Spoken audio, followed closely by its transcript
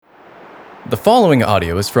The following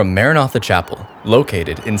audio is from Maranatha Chapel,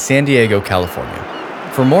 located in San Diego, California.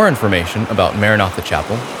 For more information about Maranatha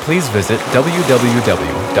Chapel, please visit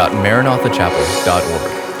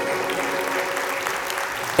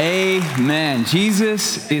www.maranathachapel.org. Amen.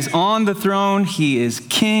 Jesus is on the throne. He is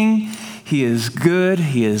King. He is good.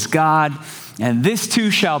 He is God. And this too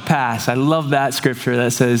shall pass. I love that scripture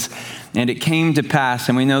that says, and it came to pass.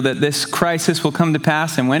 And we know that this crisis will come to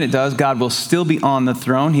pass. And when it does, God will still be on the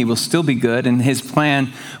throne. He will still be good. And his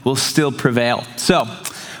plan will still prevail. So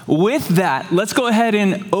with that, let's go ahead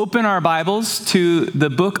and open our Bibles to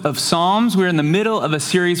the book of Psalms. We're in the middle of a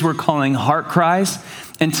series we're calling Heart Cries.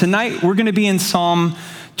 And tonight we're going to be in Psalm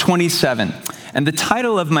 27. And the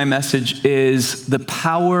title of my message is The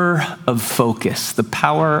Power of Focus. The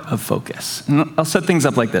Power of Focus. And I'll set things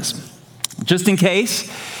up like this. Just in case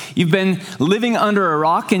you've been living under a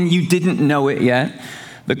rock and you didn't know it yet,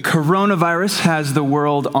 the coronavirus has the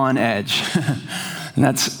world on edge. And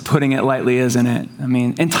that's putting it lightly, isn't it? I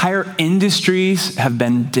mean, entire industries have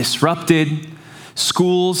been disrupted.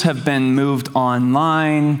 Schools have been moved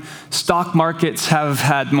online. Stock markets have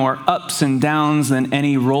had more ups and downs than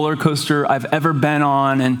any roller coaster I've ever been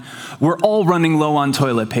on. And we're all running low on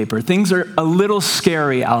toilet paper. Things are a little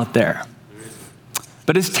scary out there.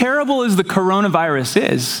 But as terrible as the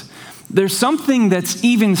coronavirus is, there's something that's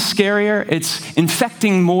even scarier. It's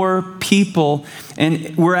infecting more people,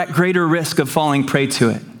 and we're at greater risk of falling prey to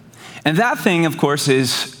it. And that thing, of course,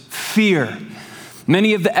 is fear.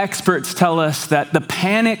 Many of the experts tell us that the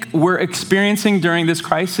panic we're experiencing during this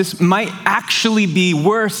crisis might actually be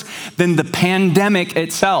worse than the pandemic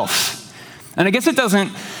itself. And I guess it doesn't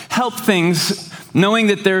help things knowing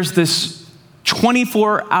that there's this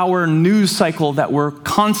 24-hour news cycle that we're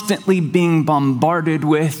constantly being bombarded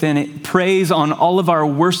with, and it preys on all of our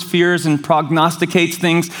worst fears and prognosticates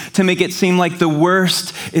things to make it seem like the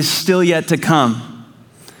worst is still yet to come.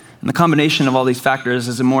 And the combination of all these factors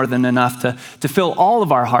is more than enough to fill all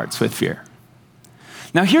of our hearts with fear.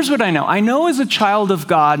 Now, here's what I know. I know as a child of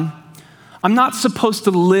God, I'm not supposed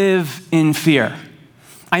to live in fear.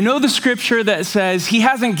 I know the scripture that says he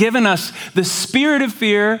hasn't given us the spirit of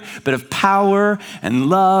fear, but of power and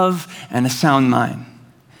love and a sound mind.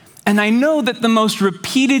 And I know that the most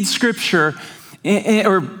repeated scripture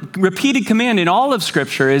or repeated command in all of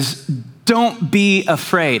scripture is don't be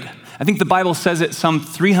afraid. I think the Bible says it some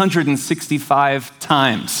 365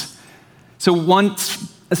 times. So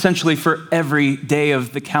once essentially for every day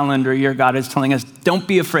of the calendar year, God is telling us, don't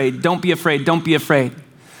be afraid, don't be afraid, don't be afraid.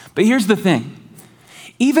 But here's the thing.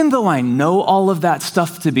 Even though I know all of that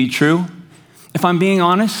stuff to be true, if I'm being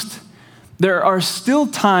honest, there are still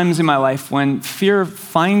times in my life when fear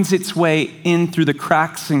finds its way in through the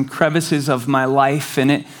cracks and crevices of my life,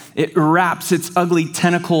 and it wraps its ugly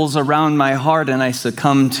tentacles around my heart, and I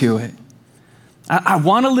succumb to it. I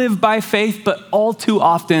want to live by faith, but all too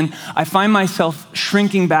often, I find myself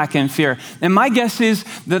shrinking back in fear. And my guess is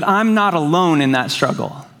that I'm not alone in that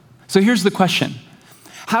struggle. So here's the question.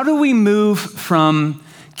 How do we move from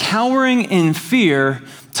cowering in fear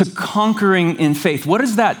to conquering in faith? What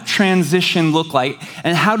does that transition look like?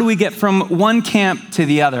 And how do we get from one camp to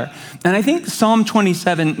the other? And I think Psalm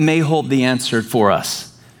 27 may hold the answer for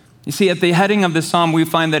us. You see, at the heading of the psalm, we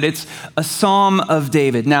find that it's a psalm of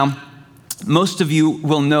David. Now, most of you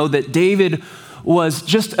will know that David was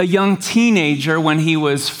just a young teenager when he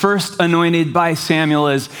was first anointed by Samuel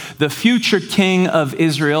as the future king of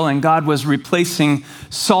Israel, and God was replacing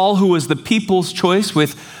Saul, who was the people's choice,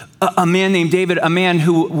 with a man named David, a man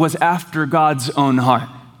who was after God's own heart.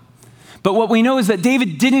 But what we know is that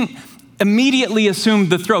David didn't immediately assume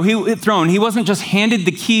the throne. He wasn't just handed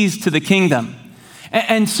the keys to the kingdom.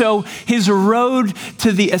 And so his road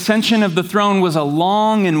to the ascension of the throne was a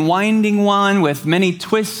long and winding one with many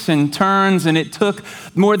twists and turns, and it took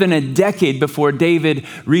more than a decade before David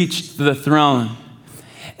reached the throne.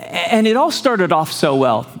 And it all started off so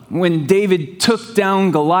well. When David took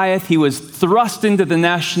down Goliath, he was thrust into the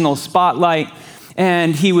national spotlight,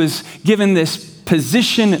 and he was given this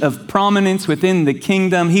position of prominence within the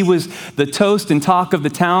kingdom. He was the toast and talk of the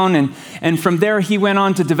town. And from there, he went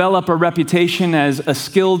on to develop a reputation as a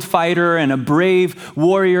skilled fighter and a brave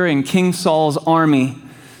warrior in King Saul's army.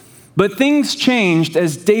 But things changed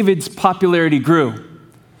as David's popularity grew.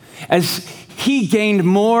 As he gained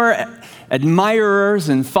more admirers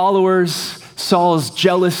and followers, Saul's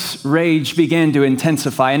jealous rage began to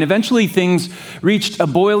intensify, and eventually things reached a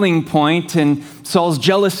boiling point, and Saul's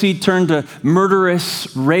jealousy turned to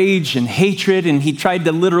murderous rage and hatred, and he tried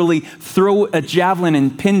to literally throw a javelin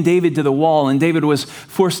and pin David to the wall, and David was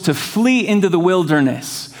forced to flee into the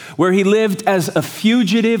wilderness, where he lived as a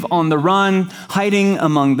fugitive on the run, hiding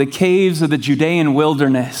among the caves of the Judean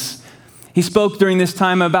wilderness. He spoke during this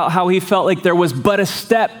time about how he felt like there was but a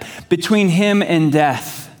step between him and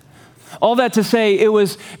death. All that to say, it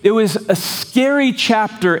was a scary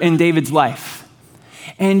chapter in David's life.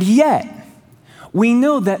 And yet, we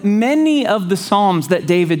know that many of the Psalms that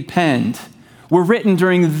David penned were written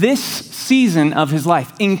during this season of his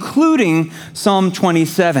life, including Psalm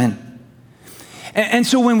 27. And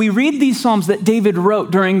so when we read these Psalms that David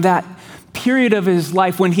wrote during that period of his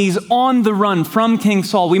life when he's on the run from King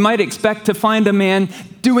Saul, we might expect to find a man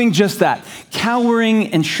doing just that,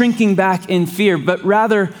 cowering and shrinking back in fear, but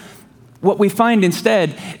rather what we find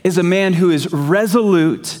instead is a man who is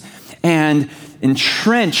resolute and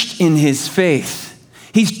entrenched in his faith.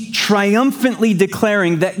 He's triumphantly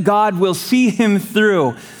declaring that God will see him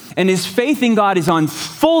through, and his faith in God is on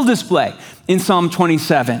full display in Psalm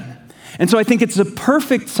 27. And so I think it's a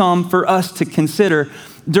perfect psalm for us to consider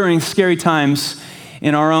during scary times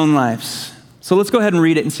in our own lives. So let's go ahead and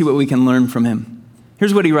read it and see what we can learn from him.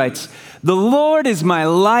 Here's what he writes. "The Lord is my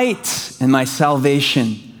light and my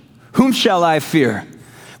salvation. Whom shall I fear?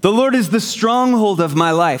 The Lord is the stronghold of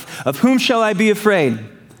my life. Of whom shall I be afraid?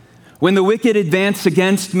 When the wicked advance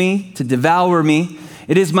against me to devour me,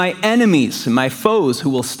 it is my enemies and my foes who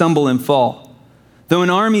will stumble and fall. Though an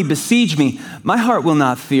army besiege me, my heart will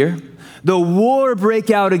not fear. Though war break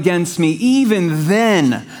out against me, even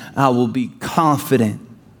then I will be confident.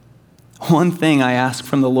 One thing I ask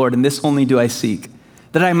from the Lord, and this only do I seek,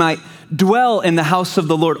 that I might dwell in the house of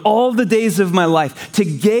the Lord all the days of my life, to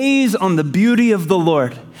gaze on the beauty of the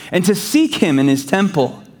Lord and to seek him in his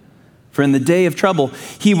temple. For in the day of trouble,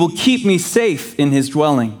 he will keep me safe in his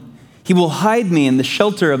dwelling. He will hide me in the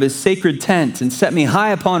shelter of his sacred tent and set me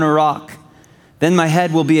high upon a rock. Then my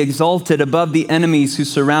head will be exalted above the enemies who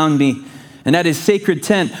surround me. And at his sacred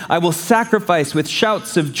tent, I will sacrifice with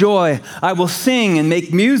shouts of joy. I will sing and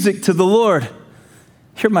make music to the Lord.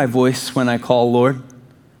 Hear my voice when I call, Lord.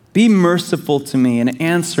 Be merciful to me and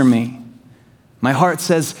answer me. My heart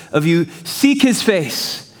says of you, seek his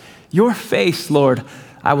face. Your face, Lord,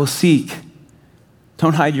 I will seek.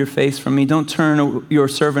 Don't hide your face from me. Don't turn your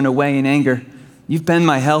servant away in anger. You've been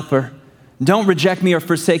my helper. Don't reject me or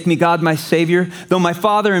forsake me, God, my Savior. Though my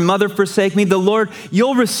father and mother forsake me, the Lord,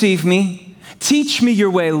 you'll receive me. Teach me your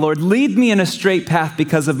way, Lord. Lead me in a straight path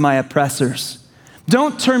because of my oppressors.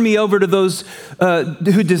 Don't turn me over to those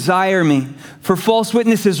who desire me, for false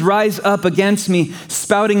witnesses rise up against me,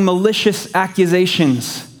 spouting malicious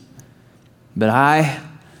accusations. But I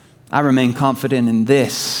remain confident in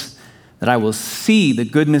this, that I will see the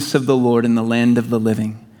goodness of the Lord in the land of the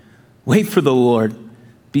living. Wait for the Lord.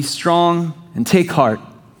 Be strong and take heart,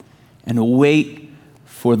 and wait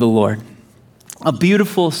for the Lord." A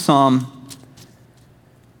beautiful psalm.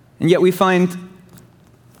 And yet we find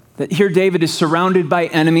that here David is surrounded by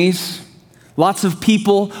enemies. Lots of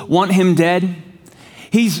people want him dead.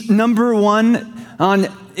 He's number one on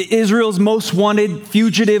Israel's most wanted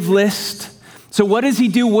fugitive list. So what does he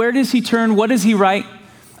do? Where does he turn? What does he write?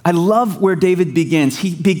 I love where David begins.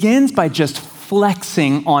 He begins by just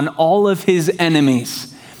flexing on all of his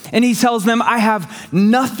enemies. And he tells them, I have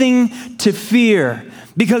nothing to fear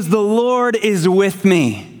because the Lord is with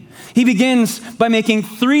me. He begins by making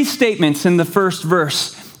three statements in the first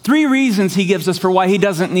verse. Three reasons he gives us for why he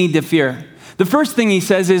doesn't need to fear. The first thing he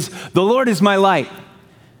says is, the Lord is my light.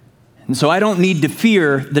 And so I don't need to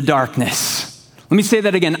fear the darkness. Let me say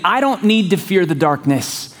that again. I don't need to fear the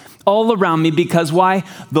darkness all around me because why?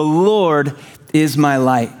 The Lord is my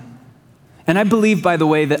light. And I believe, by the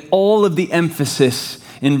way, that all of the emphasis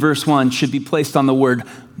in verse 1 should be placed on the word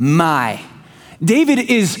my. David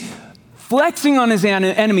is flexing on his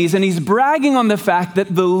enemies, and he's bragging on the fact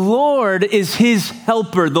that the Lord is his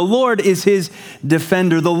helper. The Lord is his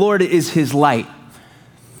defender. The Lord is his light.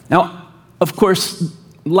 Now, of course,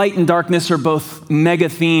 light and darkness are both mega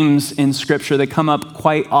themes in Scripture that come up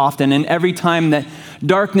quite often. And every time that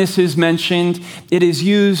darkness is mentioned, it is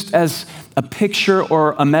used as a picture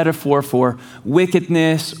or a metaphor for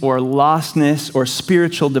wickedness or lostness or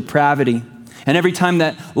spiritual depravity. And every time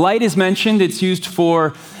that light is mentioned, it's used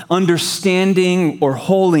for understanding or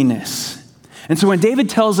holiness. And so when David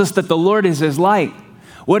tells us that the Lord is his light,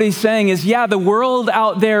 what he's saying is, yeah, the world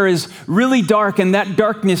out there is really dark, and that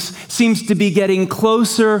darkness seems to be getting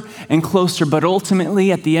closer and closer. But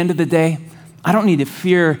ultimately, at the end of the day, I don't need to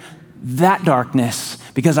fear that darkness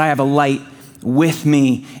because I have a light with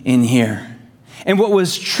me in here. And what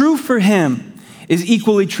was true for him is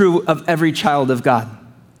equally true of every child of God.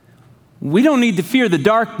 We don't need to fear the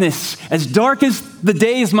darkness, as dark as the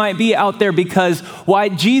days might be out there, because why?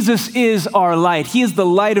 Jesus is our light. He is the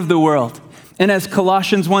light of the world. And as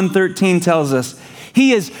Colossians 1:13 tells us,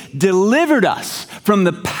 he has delivered us from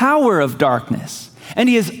the power of darkness, and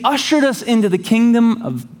he has ushered us into the kingdom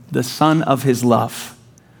of the Son of his love.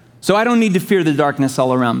 So I don't need to fear the darkness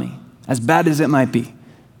all around me, as bad as it might be,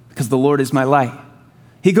 because the Lord is my light.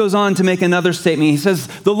 He goes on to make another statement. He says,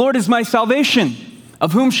 the Lord is my salvation.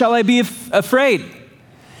 Of whom shall I be afraid?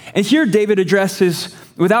 And here David addresses,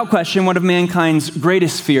 without question, one of mankind's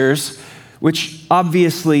greatest fears, which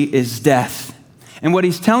obviously is death. And what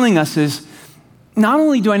he's telling us is, not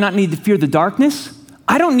only do I not need to fear the darkness,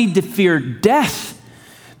 I don't need to fear death,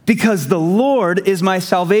 because the Lord is my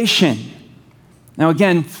salvation. Now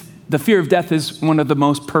again, the fear of death is one of the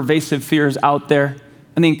most pervasive fears out there.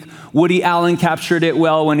 I think Woody Allen captured it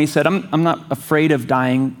well when he said, I'm not afraid of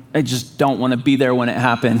dying, I just don't want to be there when it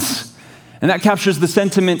happens. And that captures the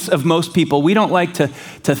sentiments of most people. We don't like to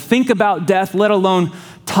think about death, let alone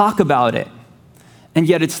talk about it. And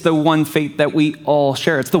yet it's the one fate that we all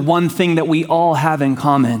share. It's the one thing that we all have in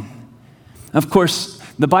common. Of course,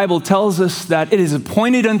 the Bible tells us that it is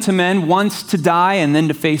appointed unto men once to die and then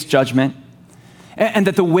to face judgment. And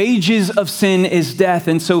that the wages of sin is death.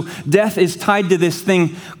 And so death is tied to this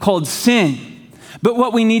thing called sin. But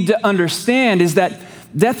what we need to understand is that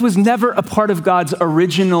death was never a part of God's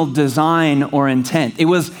original design or intent. It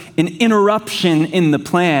was an interruption in the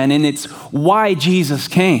plan, and it's why Jesus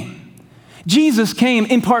came. Jesus came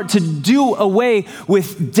in part to do away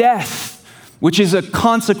with death, which is a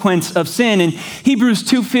consequence of sin. And Hebrews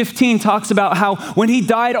 2:15 talks about how when he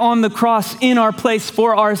died on the cross in our place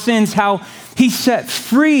for our sins, how he set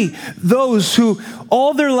free those who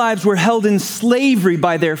all their lives were held in slavery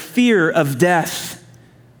by their fear of death.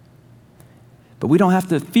 But we don't have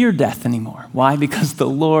to fear death anymore. Why? Because the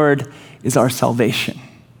Lord is our salvation.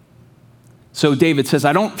 So David says,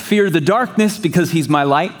 I don't fear the darkness because he's my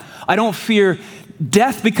light. I don't fear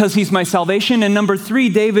death because he's my salvation. And number 3,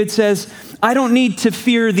 David says, I don't need to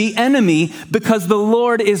fear the enemy because the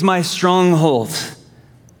Lord is my stronghold.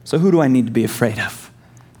 So who do I need to be afraid of?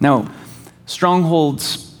 Now,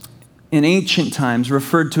 strongholds in ancient times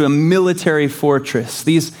referred to a military fortress.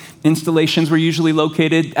 These installations were usually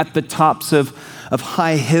located at the tops of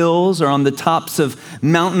high hills or on the tops of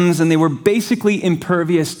mountains, and they were basically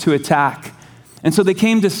impervious to attack. And so they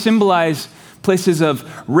came to symbolize places of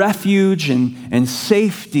refuge and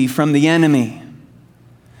safety from the enemy.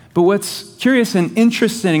 But what's curious and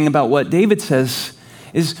interesting about what David says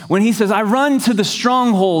is when he says, I run to the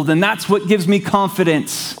stronghold and that's what gives me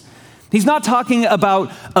confidence. He's not talking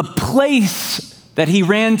about a place that he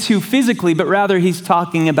ran to physically, but rather he's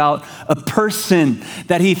talking about a person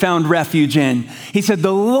that he found refuge in. He said,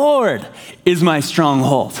 the Lord is my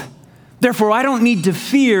stronghold. Therefore, I don't need to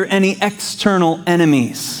fear any external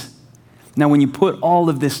enemies. Now, when you put all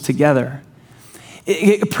of this together,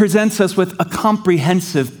 it presents us with a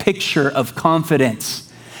comprehensive picture of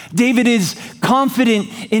confidence. David is confident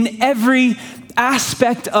in every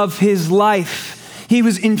aspect of his life. He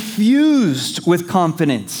was infused with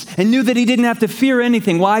confidence and knew that he didn't have to fear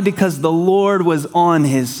anything. Why? Because the Lord was on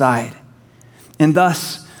his side. And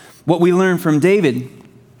thus, what we learn from David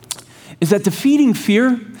is that defeating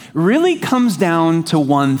fear really comes down to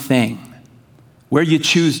one thing: where you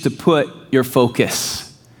choose to put your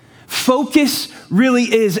focus. Focus really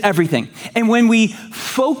is everything. And when we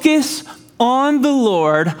focus on the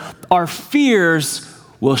Lord, our fears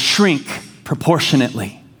will shrink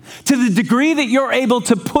proportionately. To the degree that you're able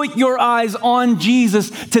to put your eyes on Jesus,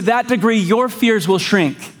 to that degree, your fears will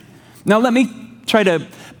shrink. Now, let me try to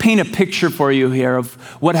paint a picture for you here of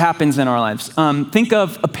what happens in our lives. Think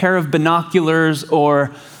of a pair of binoculars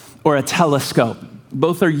or a telescope.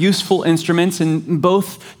 Both are useful instruments, and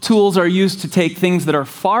both tools are used to take things that are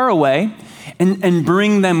far away and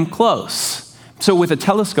bring them close. So with a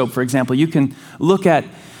telescope, for example, you can look at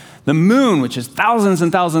the moon, which is thousands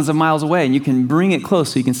and thousands of miles away, and you can bring it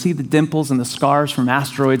close so you can see the dimples and the scars from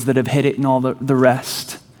asteroids that have hit it and all the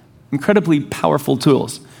rest. Incredibly powerful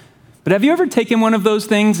tools. But have you ever taken one of those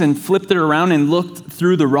things and flipped it around and looked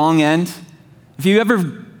through the wrong end? If you've ever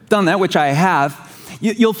done that, which I have,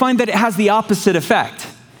 you'll find that it has the opposite effect.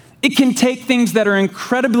 It can take things that are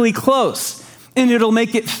incredibly close, and it'll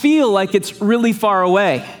make it feel like it's really far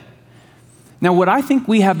away. Now, what I think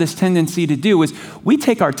we have this tendency to do is we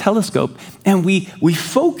take our telescope and we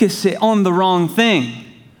focus it on the wrong thing.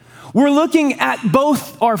 We're looking at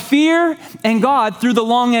both our fear and God through the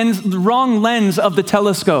wrong lens of the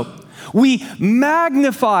telescope. We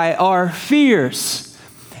magnify our fears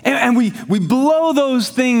and we blow those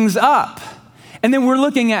things up. And then we're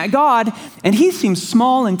looking at God and he seems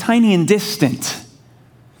small and tiny and distant.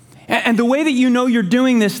 And the way that you know you're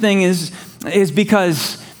doing this thing is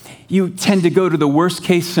because you tend to go to the worst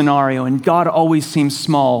case scenario and God always seems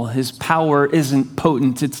small. His power isn't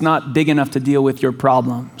potent. It's not big enough to deal with your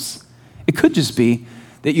problems. It could just be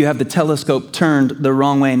that you have the telescope turned the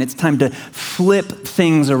wrong way and it's time to flip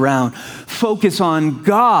things around. Focus on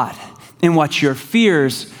God and watch your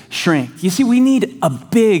fears shrink. You see, we need a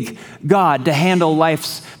big God to handle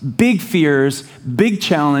life's big fears, big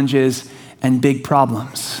challenges, and big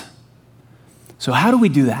problems. So how do we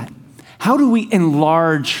do that? How do we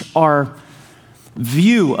enlarge our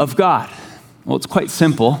view of God? Well, it's quite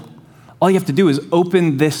simple. All you have to do is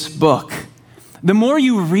open this book. The more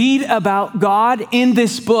you read about God in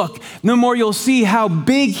this book, the more you'll see how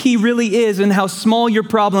big he really is and how small your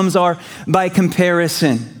problems are by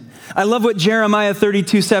comparison. I love what Jeremiah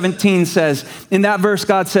 32:17 says. In that verse,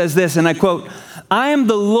 God says this, and I quote, "I am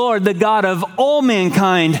the Lord, the God of all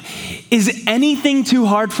mankind. Is anything too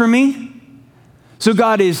hard for me?" So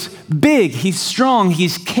God is big, he's strong,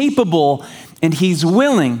 he's capable, and he's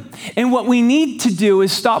willing. And what we need to do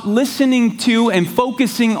is stop listening to and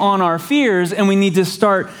focusing on our fears, and we need to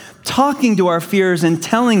start talking to our fears and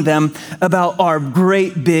telling them about our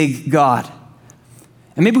great big God.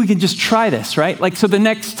 And maybe we can just try this, right? Like, so the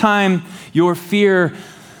next time your fear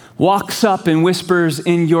walks up and whispers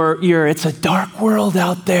in your ear, "It's a dark world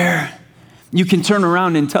out there," you can turn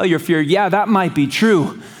around and tell your fear, "Yeah, that might be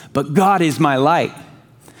true, but God is my light."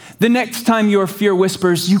 The next time your fear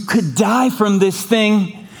whispers, "You could die from this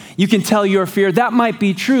thing," you can tell your fear, "That might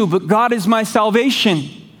be true, but God is my salvation."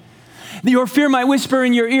 Your fear might whisper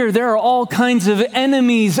in your ear, "There are all kinds of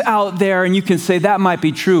enemies out there," and you can say, "That might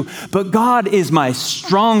be true, but God is my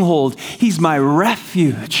stronghold. He's my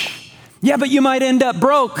refuge." Yeah, but you might end up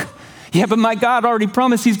broke. Yeah, but my God already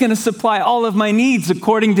promised he's going to supply all of my needs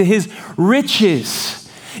according to his riches.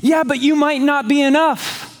 Yeah, but you might not be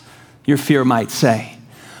enough, your fear might say.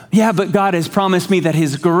 Yeah, but God has promised me that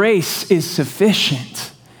his grace is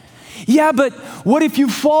sufficient. Yeah, but what if you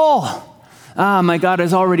fall? My God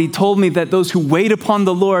has already told me that those who wait upon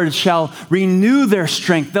the Lord shall renew their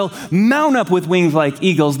strength. They'll mount up with wings like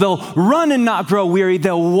eagles. They'll run and not grow weary.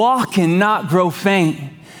 They'll walk and not grow faint.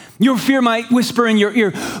 Your fear might whisper in your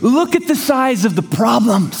ear, "Look at the size of the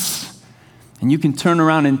problems." And you can turn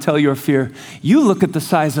around and tell your fear, "You look at the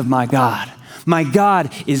size of my God. My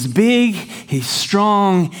God is big, he's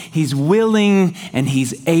strong, he's willing, and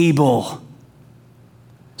he's able."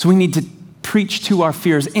 So we need to preach to our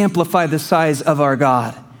fears, amplify the size of our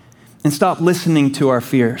God, and stop listening to our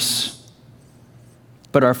fears.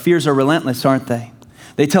 But our fears are relentless, aren't they?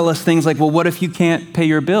 They tell us things like, well, what if you can't pay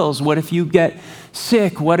your bills? What if you get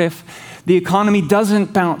sick? What if the economy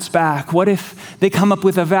doesn't bounce back? What if they come up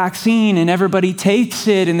with a vaccine and everybody takes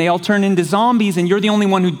it and they all turn into zombies and you're the only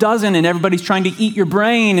one who doesn't and everybody's trying to eat your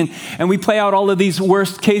brain? And we play out all of these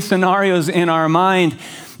worst case scenarios in our mind.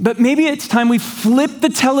 But maybe it's time we flip the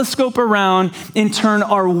telescope around and turn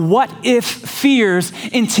our what if fears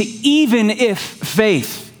into even if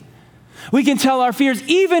faith. We can tell our fears,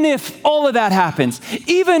 even if all of that happens,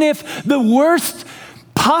 even if the worst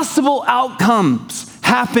possible outcomes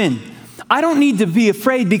happen, I don't need to be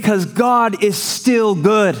afraid because God is still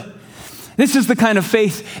good. This is the kind of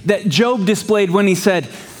faith that Job displayed when he said,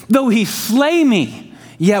 "Though he slay me,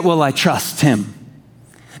 yet will I trust him."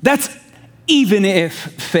 That's even if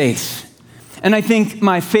faith. And I think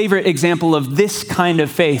my favorite example of this kind of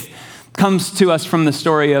faith comes to us from the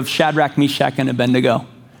story of Shadrach, Meshach, and Abednego.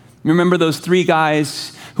 Remember those three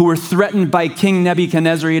guys who were threatened by King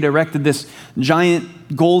Nebuchadnezzar? He had erected this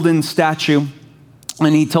giant golden statue.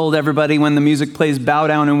 And he told everybody when the music plays, bow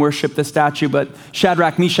down and worship the statue. But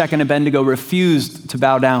Shadrach, Meshach, and Abednego refused to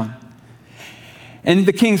bow down. And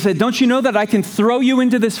the king said, "Don't you know that I can throw you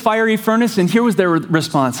into this fiery furnace?" And here was their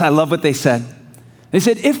response. I love what they said. They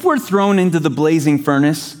said, "If we're thrown into the blazing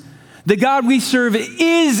furnace, the God we serve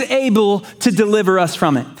is able to deliver us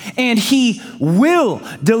from it. And he will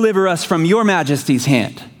deliver us from your majesty's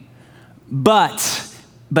hand. But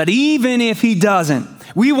even if he doesn't,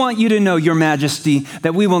 we want you to know, your majesty,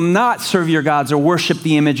 that we will not serve your gods or worship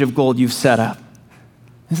the image of gold you've set up."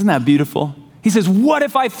 Isn't that beautiful? He says, "What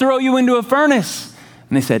if I throw you into a furnace?"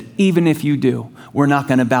 And they said, "Even if you do, we're not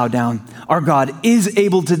going to bow down. Our God is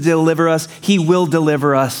able to deliver us. He will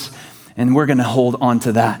deliver us. And we're going to hold on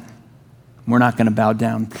to that. We're not going to bow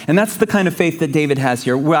down." And that's the kind of faith that David has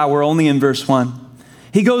here. Wow, we're only in verse 1.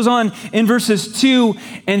 He goes on in verses 2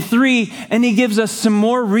 and 3, and he gives us some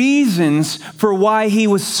more reasons for why he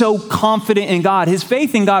was so confident in God. His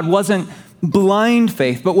faith in God wasn't blind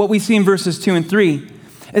faith, but what we see in verses 2 and 3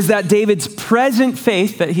 is that David's present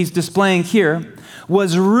faith that he's displaying here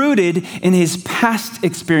was rooted in his past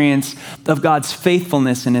experience of God's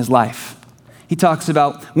faithfulness in his life. He talks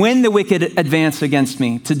about, when the wicked advance against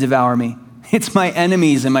me to devour me, it's my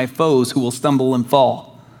enemies and my foes who will stumble and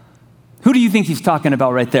fall. Who do you think he's talking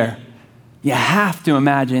about right there? You have to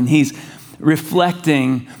imagine he's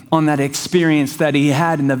reflecting on that experience that he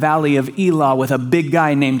had in the valley of Elah with a big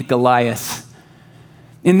guy named Goliath.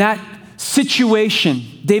 In that situation,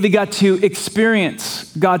 David got to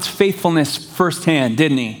experience God's faithfulness firsthand,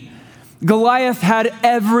 didn't he? Goliath had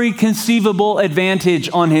every conceivable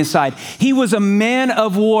advantage on his side. He was a man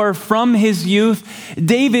of war from his youth.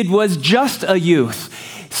 David was just a youth.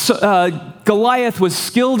 Goliath was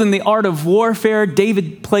skilled in the art of warfare.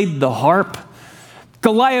 David played the harp.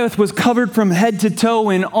 Goliath was covered from head to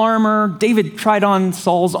toe in armor. David tried on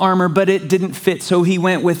Saul's armor, but it didn't fit, so he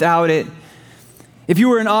went without it. If you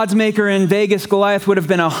were an odds maker in Vegas, Goliath would have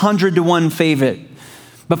been 100-1 favorite.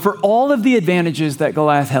 But for all of the advantages that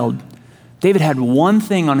Goliath held, David had one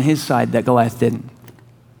thing on his side that Goliath didn't: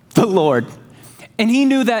 the Lord. And he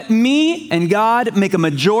knew that me and God make a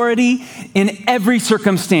majority in every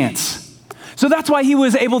circumstance. So that's why he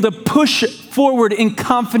was able to push forward in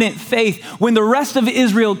confident faith when the rest of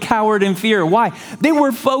Israel cowered in fear. Why? They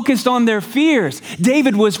were focused on their fears.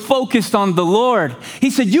 David was focused on the Lord.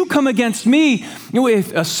 He said, you come against me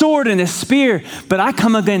with a sword and a spear, but I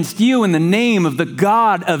come against you in the name of the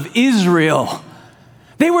God of Israel.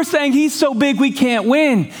 They were saying, he's so big we can't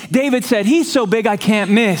win. David said, he's so big I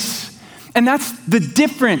can't miss. And that's the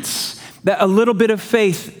difference that a little bit of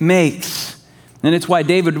faith makes. And it's why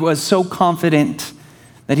David was so confident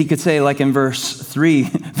that he could say, like in verse 3,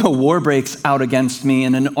 the war breaks out against me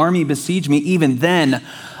and an army besiege me. Even then,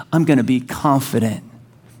 I'm going to be confident.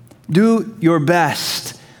 Do your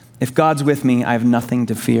best. If God's with me, I have nothing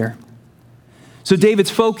to fear. So David's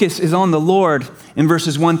focus is on the Lord in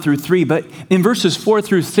verses 1 through 3, but in verses 4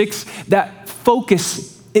 through 6, that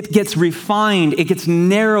focus, it gets refined, it gets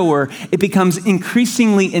narrower, it becomes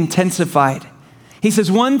increasingly intensified. He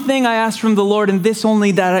says, one thing I ask from the Lord, and this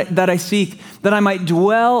only that I seek, that I might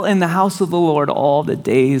dwell in the house of the Lord all the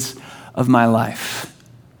days of my life.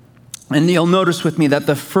 And you'll notice with me that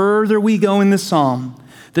the further we go in the psalm,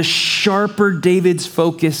 the sharper David's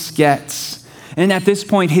focus gets. And at this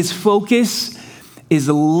point, his focus is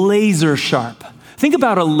laser sharp. Think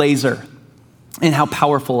about a laser and how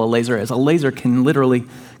powerful a laser is. A laser can literally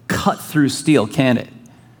cut through steel, can't it?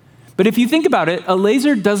 But if you think about it, a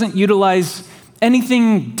laser doesn't utilize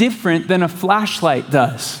anything different than a flashlight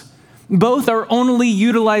does. Both are only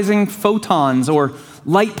utilizing photons or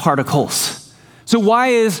light particles. So why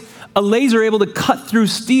is a laser able to cut through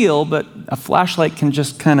steel, but a flashlight can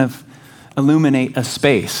just kind of illuminate a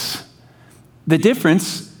space? The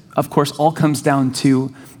difference, of course, all comes down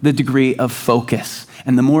to the degree of focus.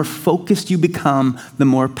 And the more focused you become, the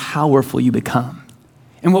more powerful you become.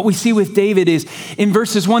 And what we see with David is in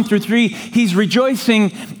verses 1 through 3, he's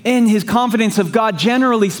rejoicing in his confidence of God,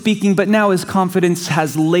 generally speaking, but now his confidence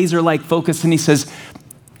has laser-like focus. And he says,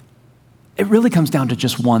 it really comes down to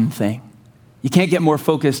just one thing. You can't get more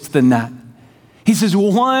focused than that. He says,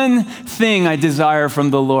 one thing I desire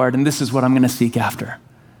from the Lord, and this is what I'm going to seek after,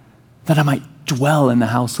 that I might dwell in the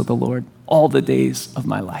house of the Lord all the days of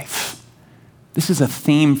my life. This is a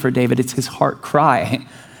theme for David. It's his heart cry.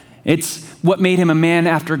 It's what made him a man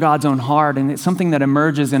after God's own heart, and it's something that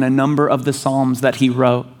emerges in a number of the Psalms that he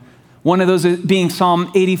wrote. One of those being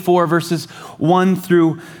Psalm 84, verses 1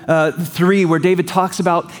 through 3, where David talks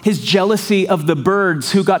about his jealousy of the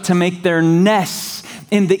birds who got to make their nests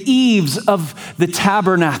in the eaves of the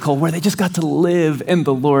tabernacle, where they just got to live in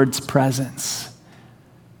the Lord's presence.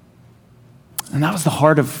 And that was the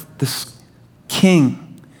heart of this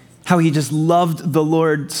king, how he just loved the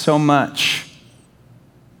Lord so much.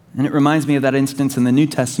 And it reminds me of that instance in the New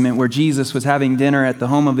Testament where Jesus was having dinner at the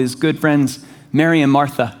home of his good friends, Mary and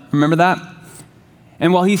Martha. Remember that?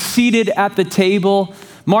 And while he's seated at the table,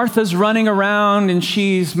 Martha's running around and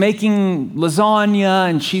she's making lasagna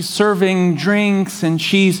and she's serving drinks and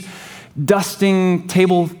she's dusting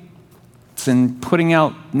tables and putting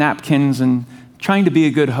out napkins and trying to be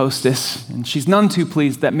a good hostess. And she's none too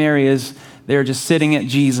pleased that Mary is there just sitting at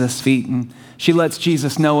Jesus' feet. And she lets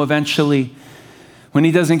Jesus know eventually, when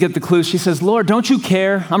he doesn't get the clue, she says, Lord, don't you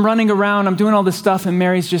care? I'm running around, I'm doing all this stuff, and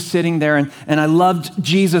Mary's just sitting there. And I loved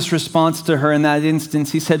Jesus' response to her in that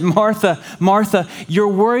instance. He said, Martha, Martha, you're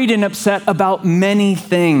worried and upset about many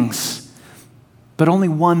things, but only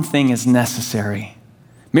one thing is necessary.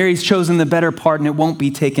 Mary's chosen the better part, and it won't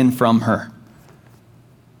be taken from her.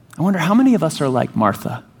 I wonder how many of us are like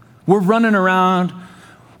Martha. We're running around,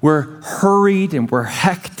 we're hurried, and we're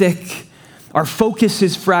hectic. Our focus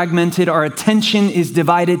is fragmented, our attention is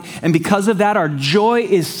divided, and because of that, our joy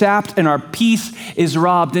is sapped and our peace is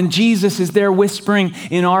robbed. And Jesus is there whispering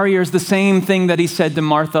in our ears the same thing that he said to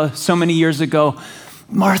Martha so many years ago.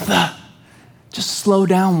 Martha, just slow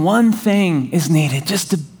down. One thing is needed,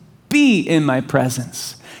 just to be in my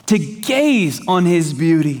presence, to gaze on his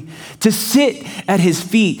beauty, to sit at his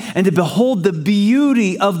feet and to behold the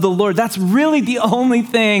beauty of the Lord. That's really the only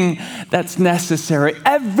thing that's necessary.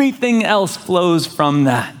 Everything else flows from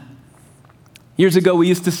that. Years ago, we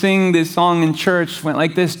used to sing this song in church, went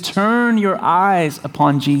like this: turn your eyes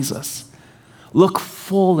upon Jesus. Look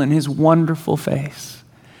full in his wonderful face,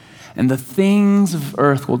 and the things of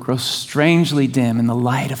earth will grow strangely dim in the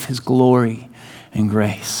light of his glory and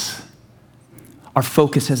grace. Our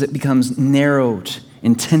focus as it becomes narrowed,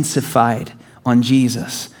 intensified on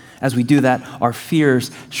Jesus. As we do that, our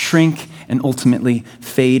fears shrink and ultimately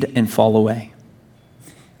fade and fall away.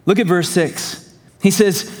 Look at verse 6. He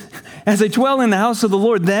says, as I dwell in the house of the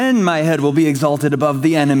Lord, then my head will be exalted above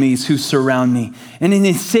the enemies who surround me. And in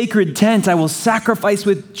his sacred tent, I will sacrifice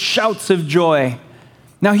with shouts of joy.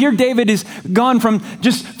 Now here David is gone from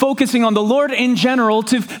just focusing on the Lord in general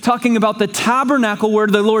to talking about the tabernacle where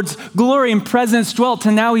the Lord's glory and presence dwelt,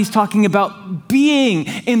 to now he's talking about being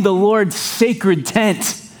in the Lord's sacred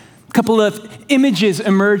tent. A couple of images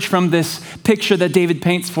emerge from this picture that David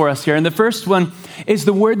paints for us here. And the first one is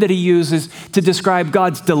the word that he uses to describe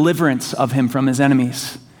God's deliverance of him from his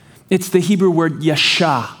enemies. It's the Hebrew word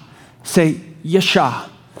yasha. Say yasha.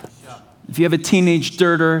 If you have a teenage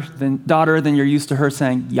daughter, then you're used to her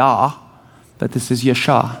saying Yah, but this is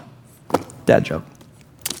Yasha. Dad joke.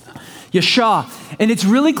 Yasha, and it's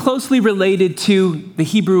really closely related to the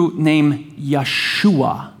Hebrew name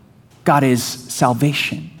Yeshua. God is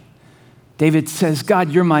salvation. David says, God,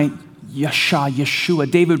 you're my Yeshua.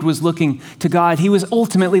 David was looking to God. He was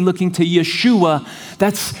ultimately looking to Yeshua.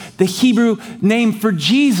 That's the Hebrew name for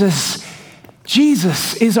Jesus.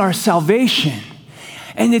 Jesus is our salvation.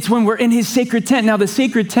 And it's when we're in his sacred tent. Now, the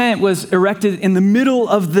sacred tent was erected in the middle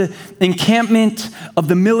of the encampment of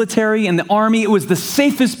the military and the army. It was the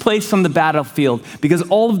safest place on the battlefield because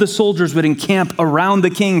all of the soldiers would encamp around the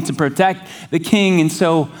king to protect the king. And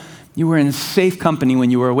so you were in safe company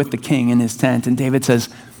when you were with the king in his tent. And David says,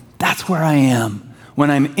 that's where I am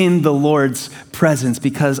when I'm in the Lord's presence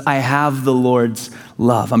because I have the Lord's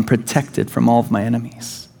love. I'm protected from all of my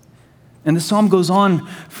enemies. And the psalm goes on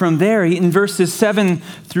from there. In verses 7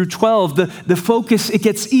 through 12, the focus, it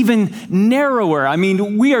gets even narrower. I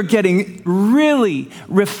mean, we are getting really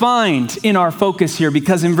refined in our focus here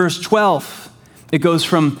because in verse 12, it goes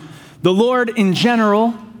from the Lord in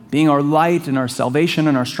general, being our light and our salvation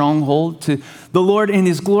and our stronghold, to the Lord in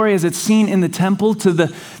his glory as it's seen in the temple, to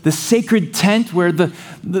the sacred tent where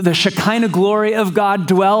the Shekinah glory of God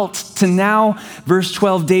dwelt, to now, verse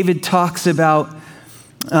 12, David talks about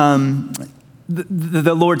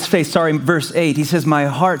the Lord's face. Verse 8, he says, my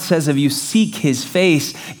heart says of you, seek his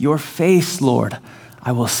face. Your face, Lord,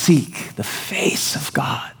 I will seek. The face of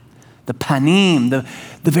God, the panim,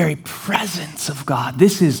 the very presence of God.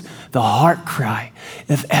 This is the heart cry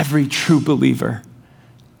of every true believer,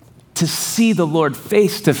 to see the Lord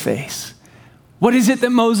face to face. What is it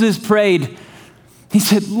that Moses prayed? He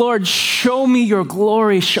said, Lord, show me your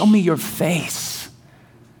glory, show me your face.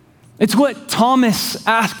 It's what Thomas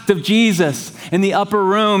asked of Jesus in the upper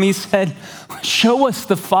room. He said, show us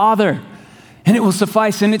the Father, and it will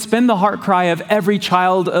suffice. And it's been the heart cry of every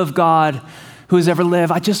child of God who has ever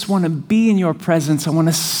lived. I just want to be in your presence. I want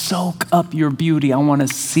to soak up your beauty. I want to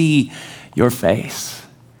see your face.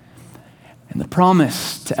 And the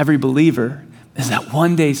promise to every believer is that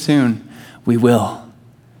one day soon we will.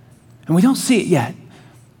 And we don't see it yet.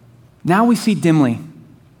 Now we see dimly,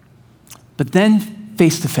 but then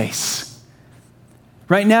face to face.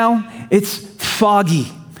 Right now, it's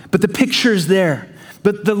foggy, but the picture's there.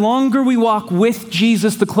 But the longer we walk with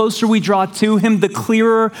Jesus, the closer we draw to him, the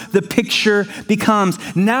clearer the picture becomes.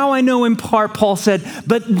 Now I know in part, Paul said,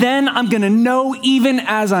 but then I'm going to know even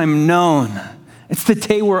as I'm known. It's the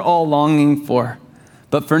day we're all longing for.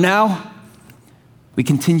 But for now, we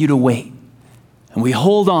continue to wait, and we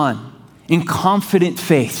hold on in confident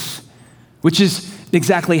faith, which is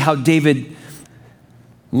exactly how David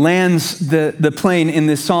lands the plane in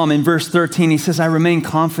this psalm. In verse 13, he says, I remain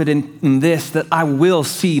confident in this, that I will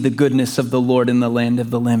see the goodness of the Lord in the land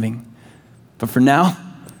of the living. But for now,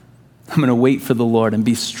 I'm going to wait for the Lord and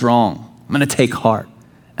be strong. I'm going to take heart,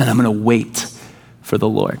 and I'm going to wait for the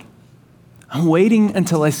Lord. I'm waiting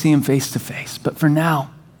until I see him face to face. But for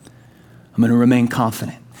now, I'm going to remain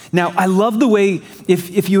confident. Now, I love the way,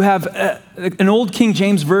 if you have an old King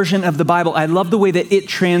James version of the Bible, I love the way that it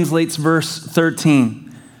translates verse 13.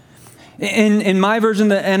 In my version,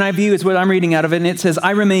 the NIV is what I'm reading out of it, and it says,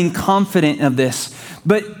 I remain confident of this.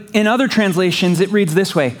 But in other translations, it reads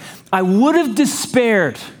this way, I would have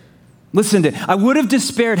despaired, listen to it, I would have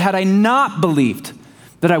despaired had I not believed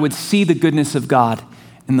that I would see the goodness of God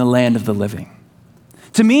in the land of the living.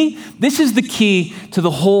 To me, this is the key to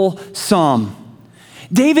the whole psalm.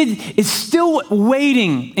 David is still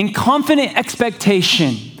waiting in confident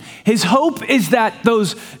expectation. His hope is that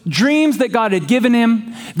those dreams that God had given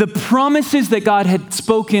him, the promises that God had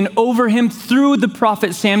spoken over him through the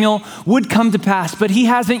prophet Samuel would come to pass, but he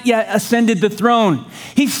hasn't yet ascended the throne.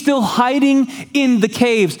 He's still hiding in the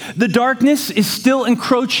caves. The darkness is still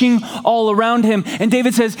encroaching all around him. And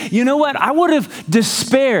David says, you know what? I would have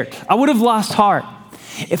despaired. I would have lost heart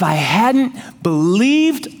if I hadn't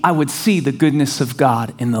believed I would see the goodness of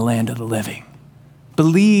God in the land of the living.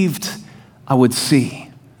 Believed I would see.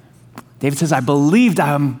 David says, I believed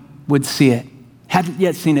I would see it. Hadn't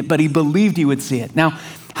yet seen it, but he believed he would see it. Now,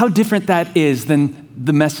 how different that is than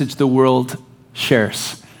the message the world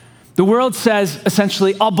shares. The world says,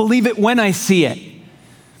 essentially, I'll believe it when I see it.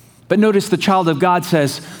 But notice the child of God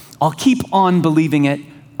says, I'll keep on believing it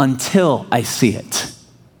until I see it.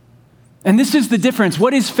 And this is the difference.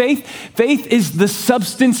 What is faith? Faith is the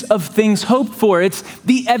substance of things hoped for. It's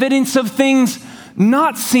the evidence of things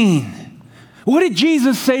not seen. What did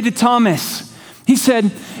Jesus say to Thomas? He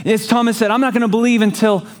said, as Thomas said, I'm not going to believe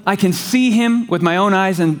until I can see him with my own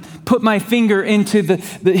eyes and put my finger into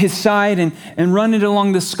his side and run it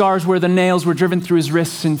along the scars where the nails were driven through his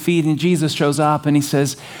wrists and feet. And Jesus shows up and he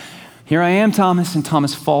says, here I am, Thomas. And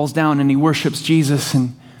Thomas falls down and he worships Jesus.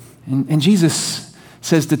 And Jesus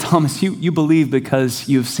says to Thomas, you believe because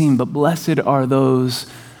you've seen, but blessed are those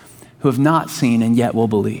who have not seen and yet will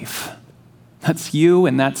believe. That's you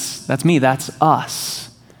and that's me, that's us.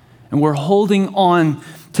 And we're holding on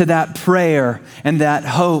to that prayer and that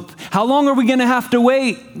hope. How long are we gonna have to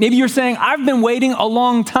wait? Maybe you're saying, I've been waiting a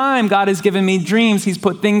long time. God has given me dreams. He's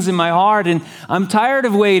put things in my heart and I'm tired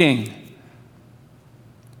of waiting.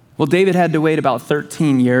 Well, David had to wait about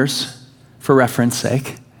 13 years for reference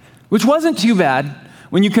sake, which wasn't too bad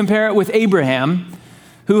when you compare it with Abraham,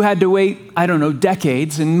 who had to wait,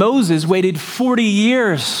 decades, and Moses waited 40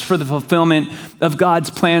 years for the fulfillment of God's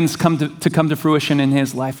plans to come to fruition in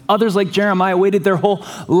his life. Others like Jeremiah waited their whole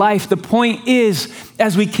life. The point is,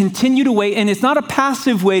 as we continue to wait, and it's not a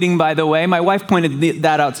passive waiting, by the way. My wife pointed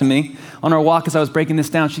that out to me on our walk as I was breaking this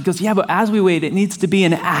down. She goes, yeah, but as we wait, it needs to be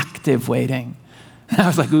an active waiting. And I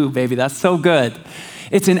was like, ooh, baby, that's so good.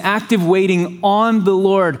 It's an active waiting on the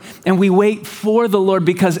Lord, and we wait for the Lord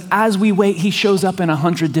because as we wait, he shows up in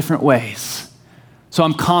 100 different ways. So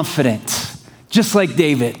I'm confident, just like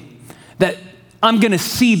David, that I'm gonna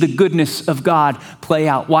see the goodness of God play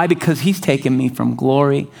out. Why? Because he's taken me from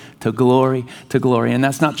glory to glory to glory. And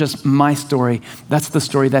that's not just my story, that's the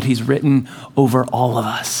story that he's written over all of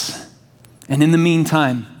us. And in the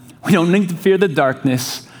meantime, we don't need to fear the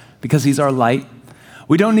darkness because he's our light.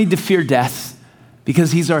 We don't need to fear death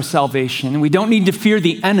because he's our salvation. We don't need to fear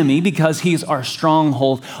the enemy because he's our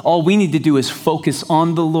stronghold. All we need to do is focus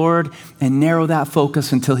on the Lord and narrow that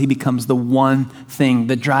focus until he becomes the one thing,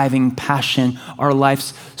 the driving passion, our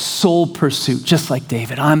life's sole pursuit, just like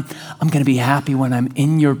David. I'm going to be happy when I'm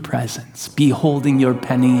in your presence, beholding your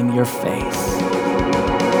penny in your face.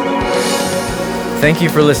 Thank you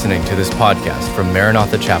for listening to this podcast from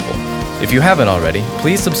Maranatha Chapel. If you haven't already,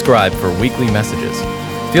 please subscribe for weekly messages.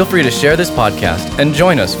 Feel free to share this podcast and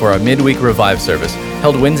join us for our midweek Revive service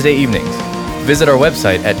held Wednesday evenings. Visit our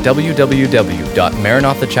website at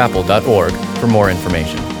www.maranathachapel.org for more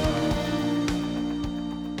information.